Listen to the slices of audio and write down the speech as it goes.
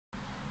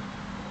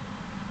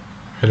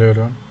Hello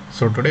everyone.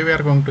 So today we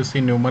are going to see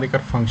numerical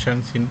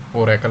functions in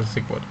Oracle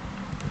SQL.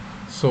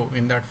 So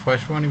in that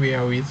first one we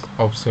have is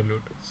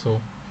absolute. So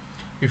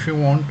if you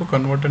want to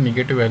convert a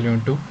negative value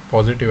into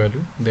positive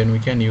value, then we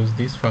can use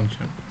this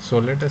function. So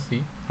let us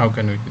see how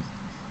can we use this.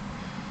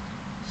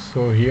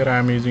 So here I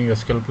am using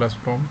SQL plus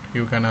prompt.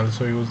 You can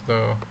also use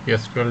the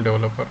SQL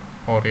developer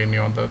or any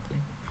other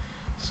thing.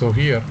 So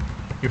here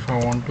if I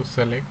want to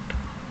select,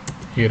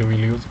 here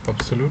we'll use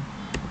absolute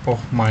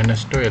of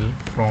 -12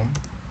 from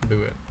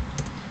dual.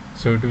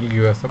 So it will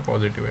give us a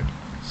positive value.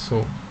 So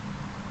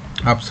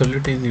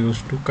absolute is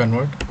used to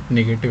convert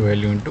negative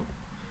value into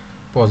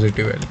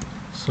positive value.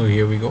 So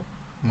here we go,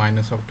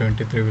 minus of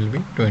 23 will be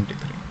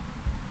 23.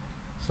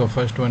 So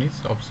first one is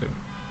absolute.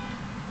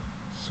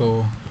 So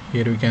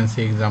here we can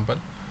see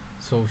example.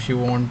 So if you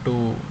want to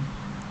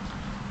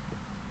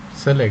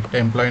select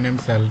employee name,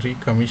 salary,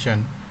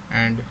 commission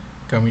and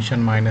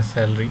commission minus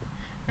salary,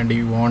 and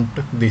you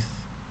want this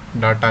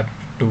data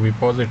to be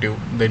positive,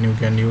 then you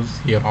can use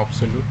here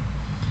absolute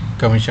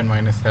commission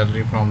minus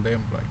salary from the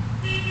employee.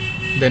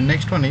 Then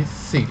next one is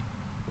ceil.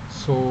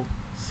 So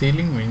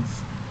ceiling means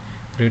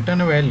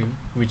return a value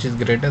which is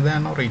greater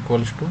than or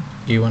equals to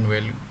given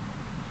value.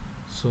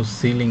 So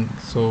ceiling,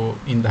 so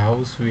in the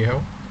house we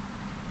have,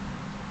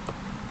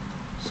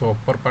 so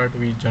upper part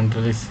we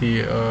generally see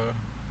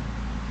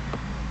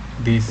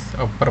this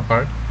upper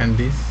part and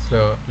this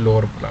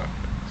lower part.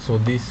 So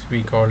this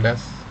we called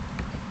as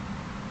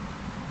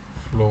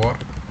floor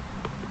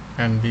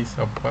and this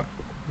upper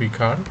we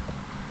call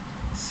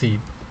ceil.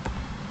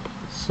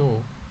 So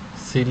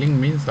ceiling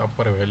means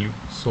upper value.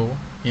 So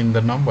in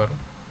the number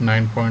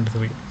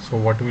 9.3, so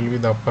what will be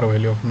the upper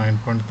value of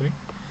 9.3?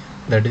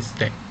 That is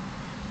 10.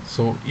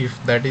 So if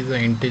that is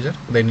an integer,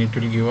 then it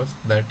will give us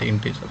that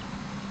integer.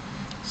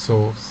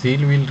 So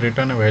ceil will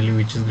return a value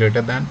which is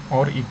greater than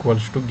or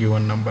equals to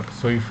given number.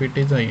 So if it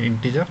is an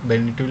integer,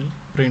 then it will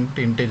print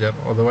integer.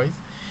 Otherwise,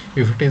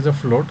 if it is a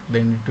float,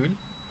 then it will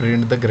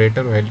print the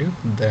greater value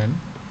than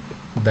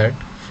that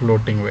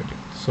floating value.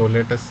 So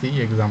let us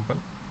see example.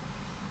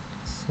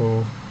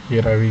 So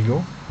here I will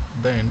go,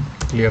 then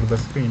clear the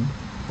screen.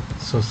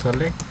 So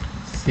select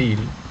ceil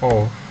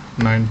of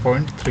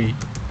 9.3.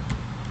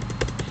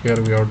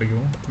 Here we have to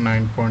give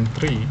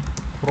 9.3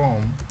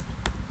 from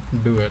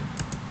dual.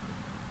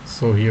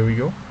 So here we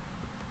go.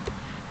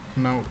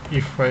 Now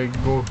if I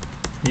go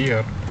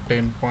here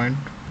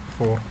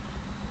 10.4,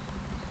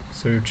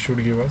 so it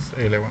should give us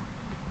 11.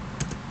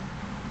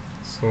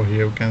 So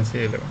here you can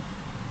see 11.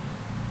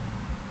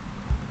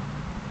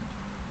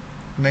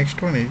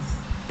 Next one is,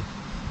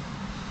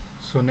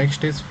 so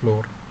next is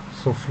floor.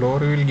 So floor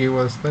will give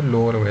us the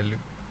lower value.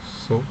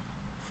 So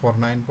for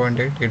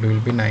 9.8 it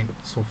will be 9.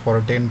 So for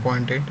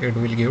 10.8 it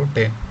will give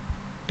 10.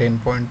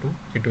 10.2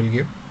 it will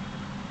give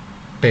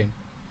 10.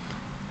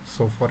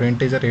 So for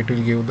integer it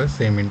will give the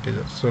same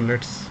integer. So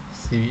let's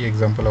see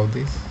example of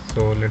this.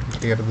 So let me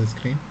clear the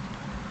screen,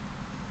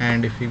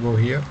 and if you go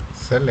here,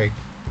 select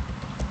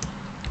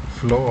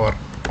floor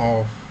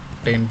of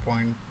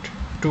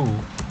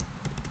 10.2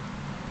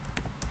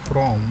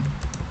 from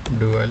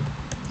dual.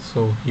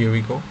 So here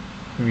we go,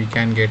 we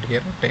can get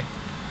here 10.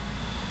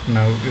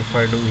 Now if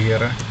I do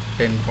here a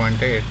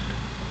 10.8,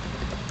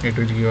 it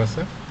will give us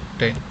a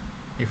 10.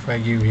 If I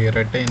give here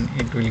a 10,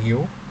 it will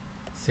give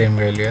same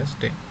value as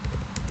 10.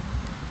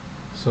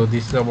 So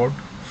this is about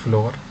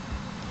floor.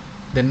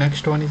 The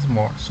next one is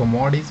mod. So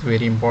mod is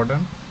very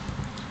important.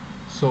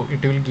 So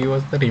it will give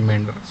us the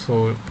remainder.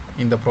 So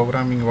in the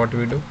programming what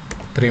we do,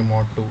 3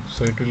 mod 2,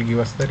 so it will give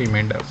us the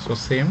remainder. So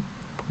same,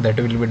 that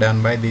will be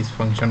done by this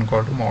function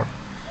called mod.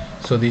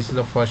 So this is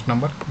the first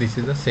number, this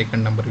is the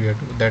second number we have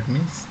to do. That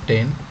means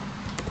 10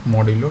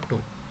 modulo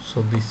 2.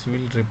 So this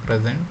will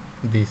represent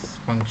this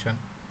function.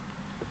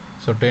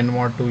 So 10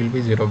 mod 2 will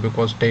be 0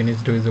 because 10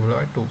 is divisible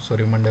by 2. So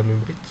remainder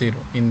will be 0.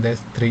 In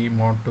this 3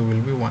 mod 2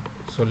 will be 1.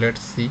 So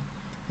let's see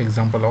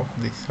example of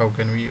this. How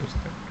can we use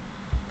that?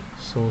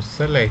 So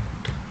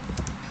select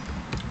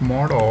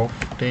mod of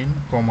 10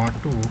 comma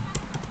 2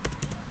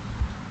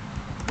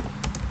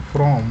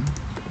 from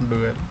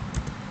dual.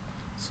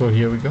 So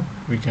here we go,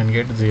 we can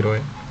get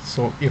 0.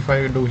 So if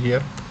I do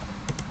here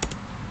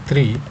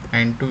 3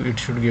 and 2, it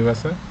should give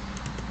us a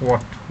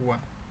what?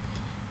 1,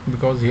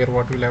 because here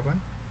what will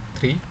happen,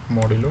 3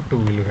 modulo 2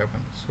 will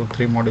happen. So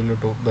 3 modulo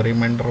 2, the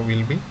remainder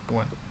will be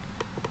 1.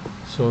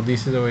 So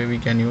this is the way we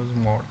can use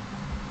mod.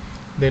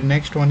 The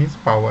next one is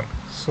power.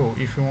 So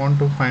if you want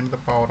to find the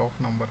power of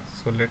number,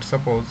 so let's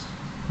suppose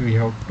we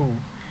have 2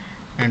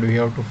 and we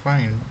have to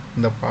find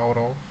the power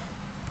of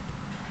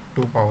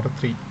 2 power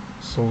 3.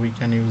 So we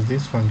can use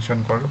this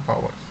function called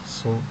power.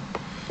 So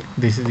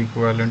this is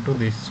equivalent to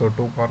this. So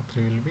 2 power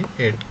 3 will be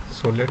 8.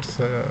 So let's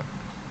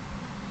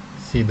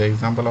see the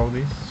example of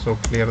this. So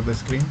clear the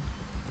screen.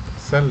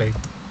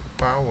 Select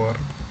power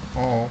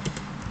of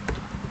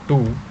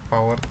 2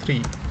 power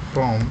 3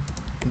 from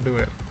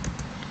dual.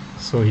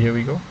 So here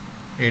we go,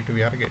 8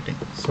 we are getting.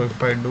 So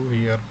if I do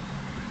here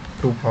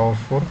 2 power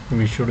 4,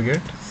 we should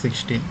get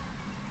 16.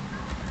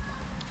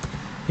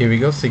 Here we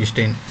go,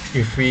 16.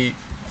 If we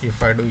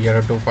if I do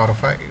here 2 power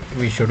 5,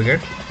 we should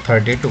get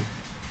 32.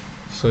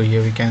 So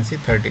here we can see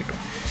 32.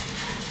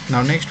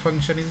 Now next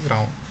function is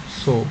round.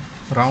 So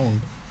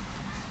round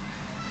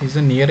is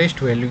the nearest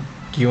value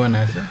given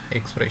as an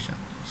expression.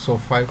 So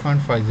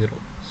 5.50.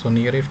 So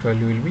nearest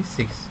value will be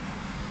 6.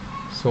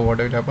 So what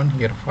will happen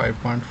here?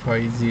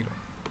 5.50.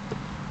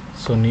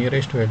 So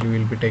nearest value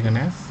will be taken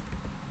as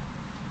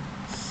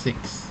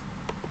 6.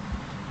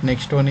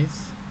 Next one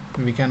is,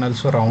 we can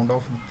also round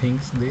off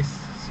things this.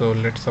 So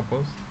let's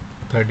suppose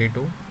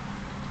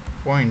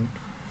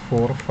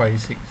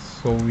 32.456.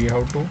 So we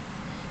have to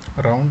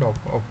round up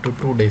to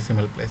 2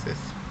 decimal places.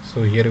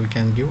 So here we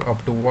can give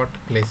up to what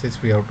places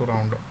we have to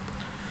round up.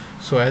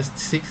 So as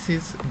 6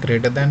 is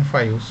greater than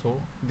 5,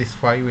 so this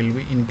 5 will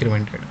be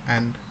incremented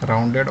and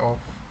rounded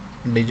off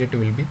digit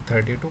will be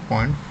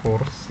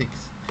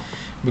 32.46.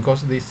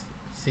 Because this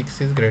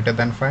 6 is greater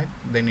than 5,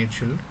 then it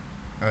should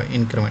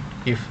increment.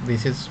 If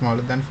this is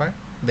smaller than 5,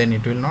 then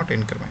it will not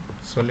increment.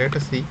 So let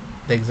us see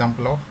the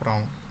example of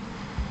round.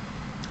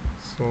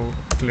 So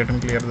let me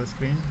clear the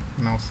screen.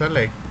 Now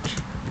select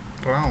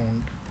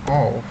round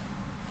of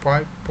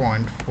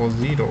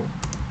 5.40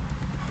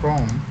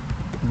 from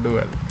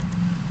dual.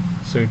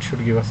 So it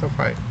should give us a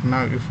 5.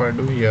 Now if I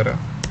do here a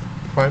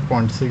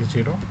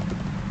 5.60,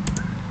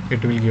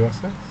 it will give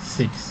us a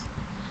 6.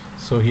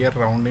 So here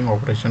rounding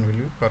operation will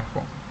be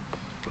performed.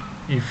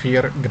 If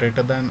here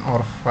greater than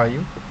or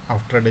 5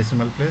 after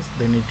decimal place,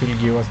 then it will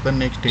give us the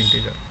next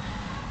integer.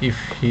 If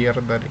here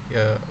the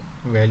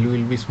value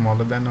will be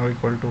smaller than or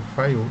equal to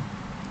 5,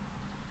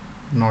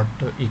 not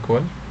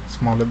equal,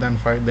 smaller than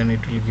 5, then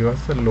it will give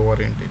us a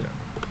lower integer.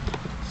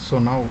 So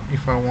now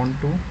if I want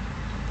to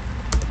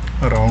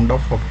round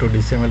off up to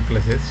decimal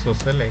places, so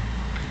select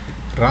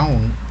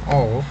round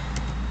of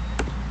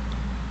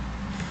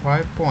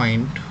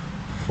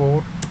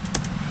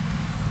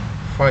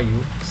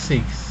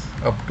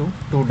 5.456 up to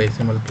 2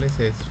 decimal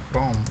places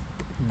from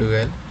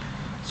dual.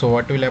 So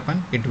what will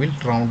happen? It will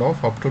round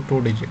off up to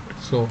 2 digits.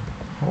 So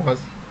was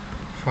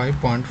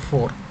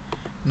 5.4.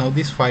 Now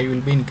this 5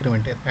 will be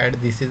incremented. Add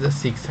this is a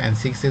 6 and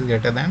 6 is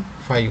greater than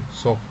 5.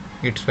 So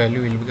its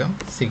value will become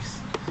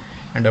 6.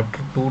 And up to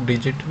 2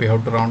 digit we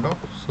have to round off.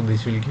 So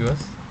this will give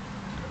us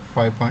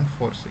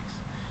 5.46.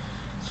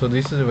 So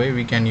this is the way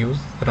we can use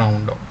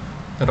round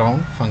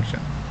function.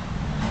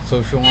 So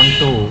if you want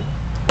to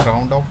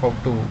round off up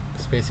to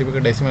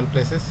specific decimal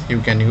places,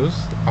 you can use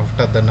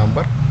after the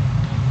number.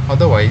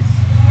 Otherwise,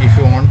 if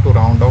you want to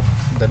round off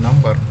the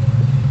number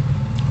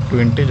to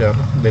integer,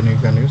 then you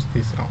can use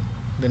this round.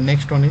 The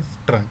next one is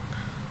trunc.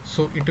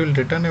 So it will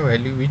return a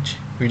value which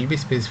will be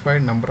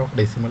specified number of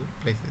decimal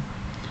places.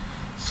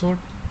 So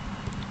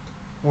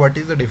what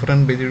is the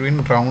difference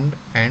between round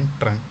and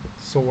trunc?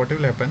 So what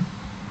will happen?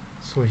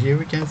 So here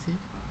we can see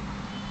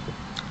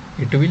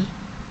it will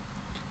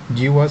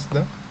give us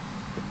the,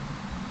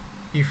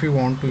 if you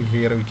want to,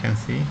 here we can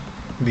see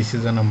this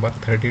is a number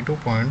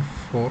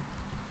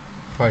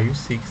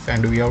 32.456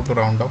 and we have to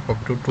round off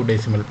up to 2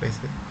 decimal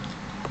places.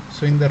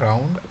 So in the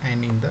round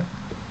and in the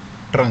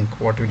trunc,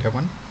 what will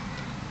happen?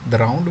 The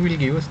round will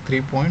give us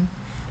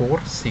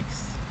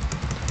 3.46,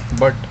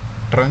 but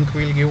trunc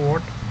will give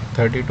what?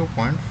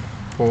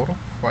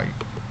 32.45.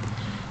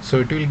 So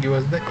it will give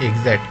us the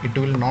exact. It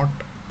will not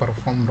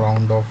perform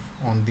round off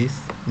on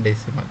this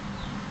decimal,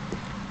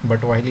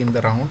 but while in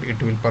the round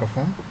it will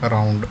perform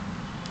round.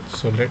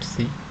 So let's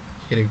see.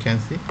 Here you can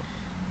see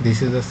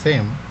this is the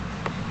same,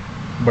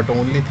 but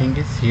only thing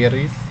is here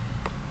is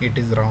it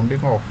is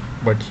rounding off,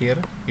 but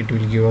here it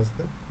will give us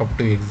the up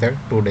to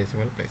exact 2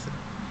 decimal places.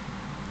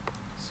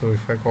 So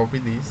if I copy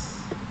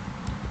this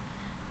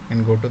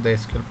and go to the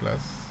SQL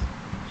plus,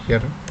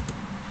 here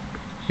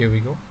we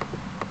go,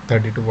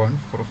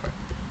 32.45,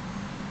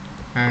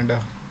 and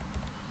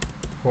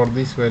for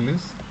these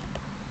values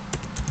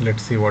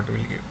let's see what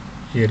will give.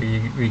 Here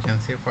we can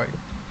say 5.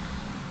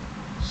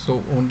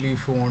 So only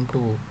if you want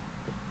to,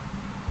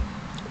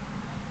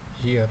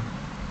 here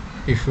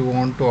if you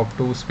want to up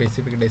to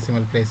specific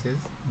decimal places,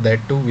 that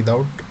too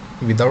without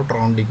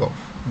rounding off,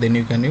 then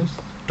you can use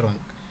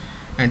trunc.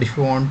 And if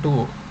you want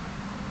to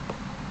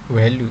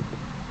value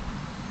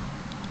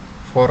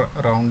for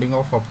rounding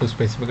off up to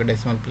specific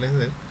decimal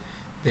places,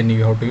 then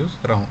you have to use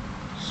round.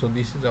 So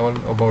this is all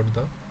about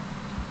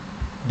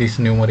this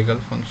numerical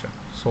function.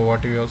 So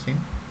what we have seen: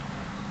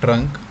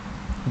 trunc,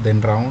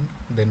 then round,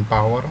 then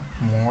power,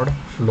 mod,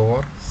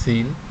 floor,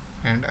 ceil,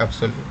 and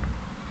absolute.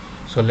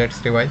 So let's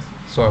revise.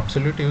 So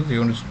absolute is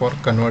used for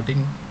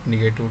converting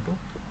negative to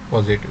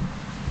positive.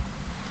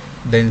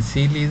 Then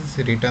ceil is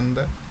return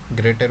the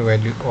greater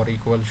value or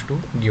equals to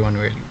given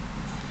value.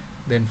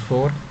 Then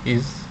floor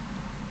is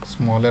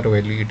smaller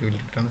value, it will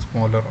return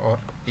smaller or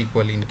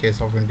equal in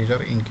case of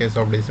integer. In case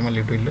of decimal,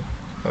 it will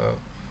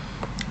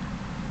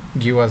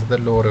give us the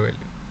lower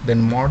value.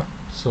 Then mod,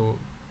 so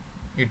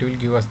it will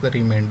give us the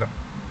remainder.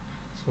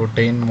 So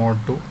 10 mod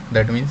 2,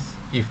 that means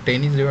if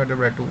 10 is divided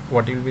by 2,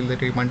 what will be the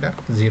remainder?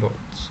 0.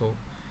 So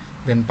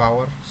then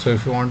power, so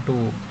if you want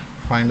to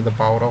find the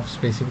power of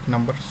specific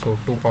number, so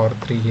 2 power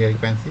 3, here you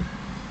can see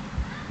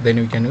then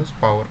we can use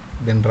power.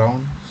 Then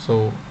round,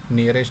 so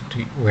nearest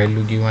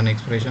value given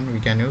expression we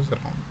can use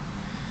round.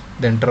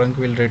 Then trunc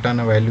will return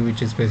a value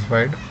which is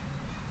specified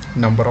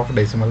number of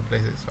decimal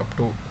places, up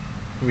to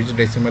which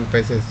decimal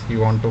places you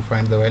want to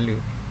find the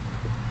value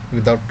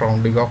without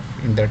rounding off.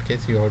 In that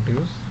case you have to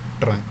use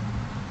trunc.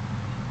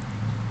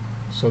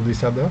 So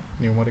these are the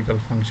numerical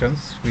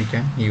functions we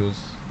can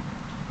use.